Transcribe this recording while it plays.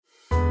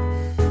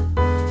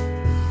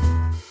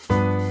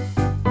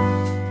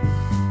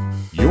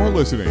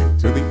listening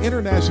to the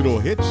international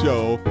hit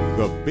show,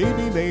 The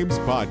Baby Names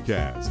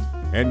Podcast.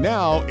 And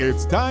now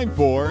it's time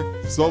for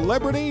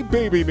Celebrity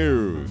Baby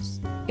News.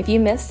 If you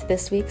missed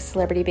this week's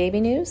Celebrity Baby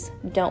News,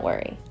 don't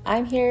worry.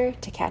 I'm here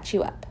to catch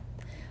you up.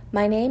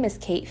 My name is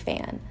Kate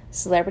Fan,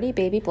 celebrity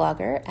baby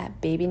blogger at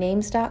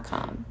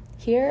babynames.com.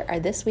 Here are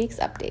this week's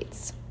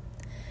updates.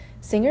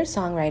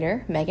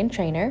 Singer-songwriter Meghan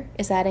Trainor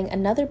is adding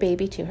another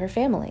baby to her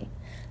family.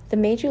 The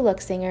Made You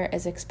Look singer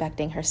is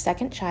expecting her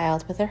second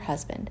child with her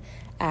husband,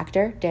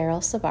 actor Daryl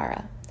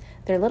Sabara.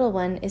 Their little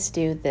one is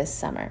due this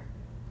summer.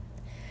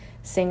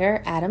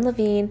 Singer Adam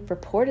Levine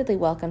reportedly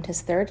welcomed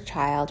his third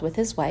child with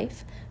his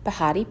wife,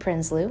 Behati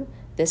Prinsloo,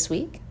 this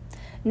week.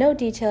 No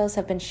details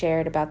have been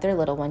shared about their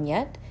little one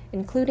yet,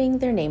 including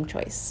their name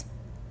choice.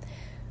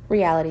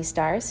 Reality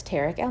stars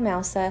Tarek El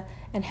Moussa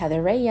and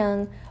Heather Rae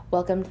Young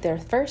welcomed their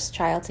first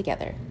child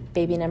together,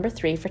 baby number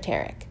 3 for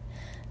Tarek.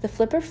 The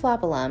Flipper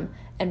Flop alum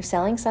and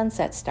Selling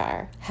Sunset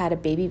star had a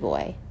baby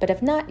boy, but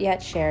have not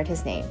yet shared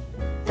his name.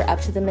 For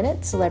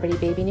up-to-the-minute celebrity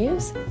baby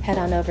news, head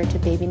on over to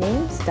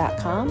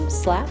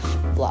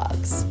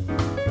babynames.com/blogs.